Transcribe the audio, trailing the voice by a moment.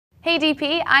Hey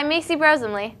DP, I'm Macy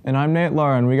Brosemley. And I'm Nate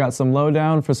Lauren. We got some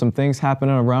lowdown for some things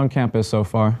happening around campus so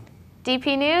far.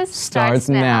 DP News starts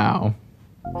now.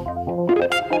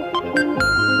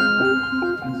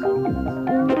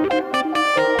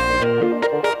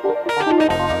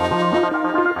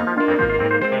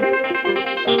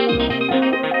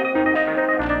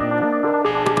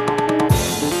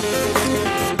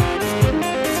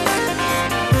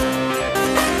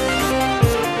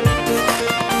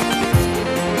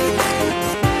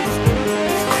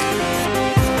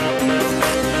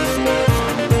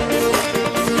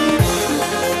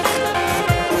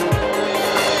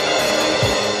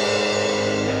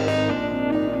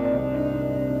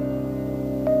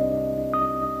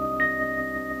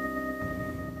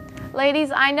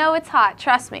 Ladies, I know it's hot,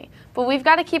 trust me, but we've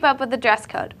got to keep up with the dress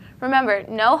code. Remember,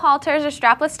 no halters or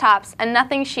strapless tops and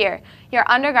nothing sheer. Your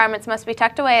undergarments must be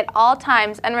tucked away at all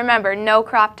times, and remember, no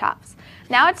crop tops.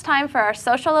 Now it's time for our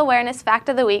Social Awareness Fact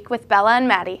of the Week with Bella and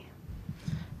Maddie.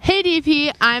 Hey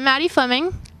DP, I'm Maddie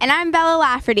Fleming. And I'm Bella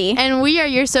Lafferty. And we are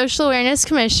your Social Awareness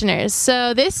Commissioners.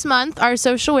 So this month, our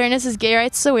social awareness is Gay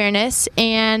Rights Awareness,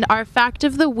 and our Fact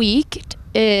of the Week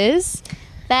is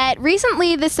that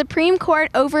recently the Supreme Court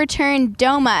overturned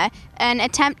DOMA, an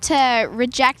attempt to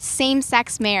reject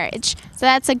same-sex marriage. So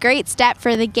that's a great step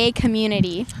for the gay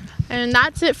community. And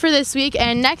that's it for this week,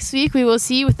 and next week we will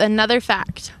see you with another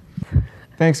fact.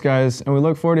 Thanks guys, and we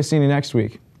look forward to seeing you next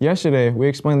week. Yesterday, we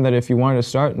explained that if you wanted to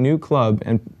start a new club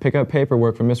and pick up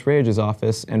paperwork from Miss Rage's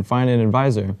office and find an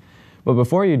advisor. But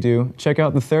before you do, check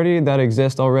out the 30 that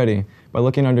exist already by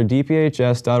looking under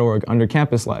dphs.org under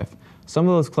Campus Life. Some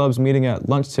of those clubs meeting at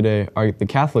lunch today are the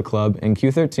Catholic Club in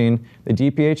Q13, the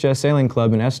DPHS Sailing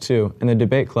Club in S2, and the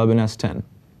Debate Club in S10.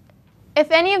 If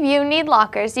any of you need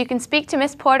lockers, you can speak to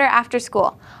Miss Porter after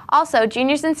school. Also,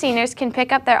 juniors and seniors can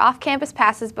pick up their off-campus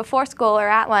passes before school or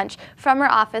at lunch from her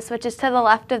office, which is to the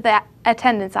left of the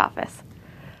attendance office.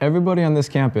 Everybody on this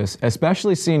campus,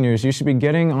 especially seniors, you should be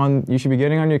getting on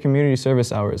your community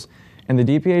service hours. In the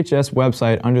DPHS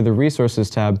website, under the Resources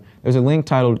tab, there's a link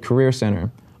titled Career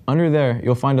Center. Under there,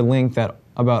 you'll find a link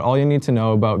about all you need to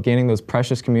know about gaining those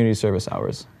precious community service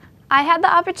hours. I had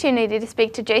the opportunity to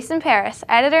speak to Jason Paris,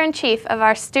 editor-in-chief of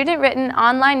our student-written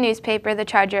online newspaper, The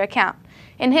Charger Account.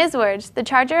 In his words, The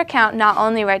Charger Account not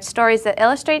only writes stories that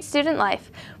illustrate student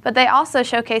life, but they also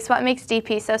showcase what makes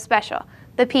DP so special,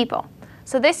 the people.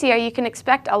 So this year, you can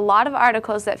expect a lot of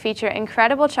articles that feature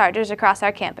incredible Chargers across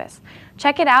our campus.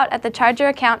 Check it out at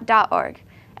thechargeraccount.org.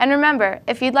 And remember,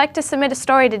 if you'd like to submit a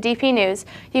story to DP News,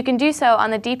 you can do so on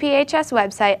the DPHS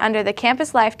website under the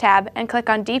Campus Life tab and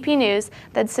click on DP News,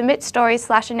 then submit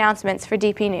stories/announcements for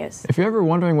DP News. If you're ever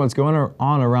wondering what's going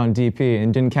on around DP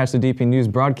and didn't catch the DP News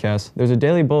broadcast, there's a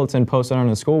daily bulletin posted on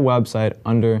the school website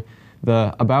under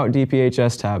the About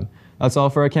DPHS tab. That's all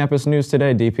for our campus news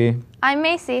today, DP. I'm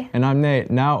Macy. And I'm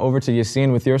Nate. Now over to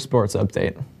Yassine with your sports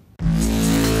update.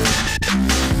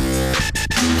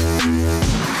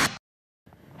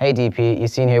 Hey DP,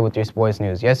 Yassine here with your sports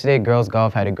news. Yesterday, girls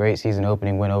golf had a great season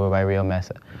opening win over by Rio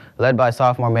Mesa, led by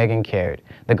sophomore Megan Caird.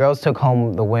 The girls took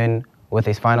home the win with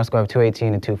a final score of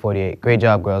 218 and 248. Great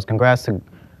job, girls. Congrats to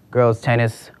girls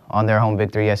tennis on their home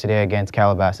victory yesterday against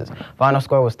Calabasas. Final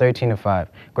score was 13-5.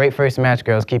 Great first match,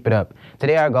 girls. Keep it up.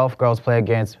 Today, our golf girls play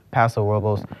against Paso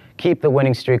Robles. Keep the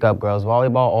winning streak up, girls.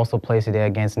 Volleyball also plays today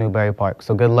against Newberry Park,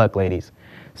 so good luck, ladies.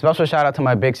 Special shout out to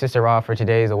my big sister Ra for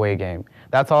today's away game.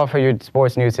 That's all for your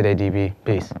sports news today, DB.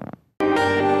 Peace.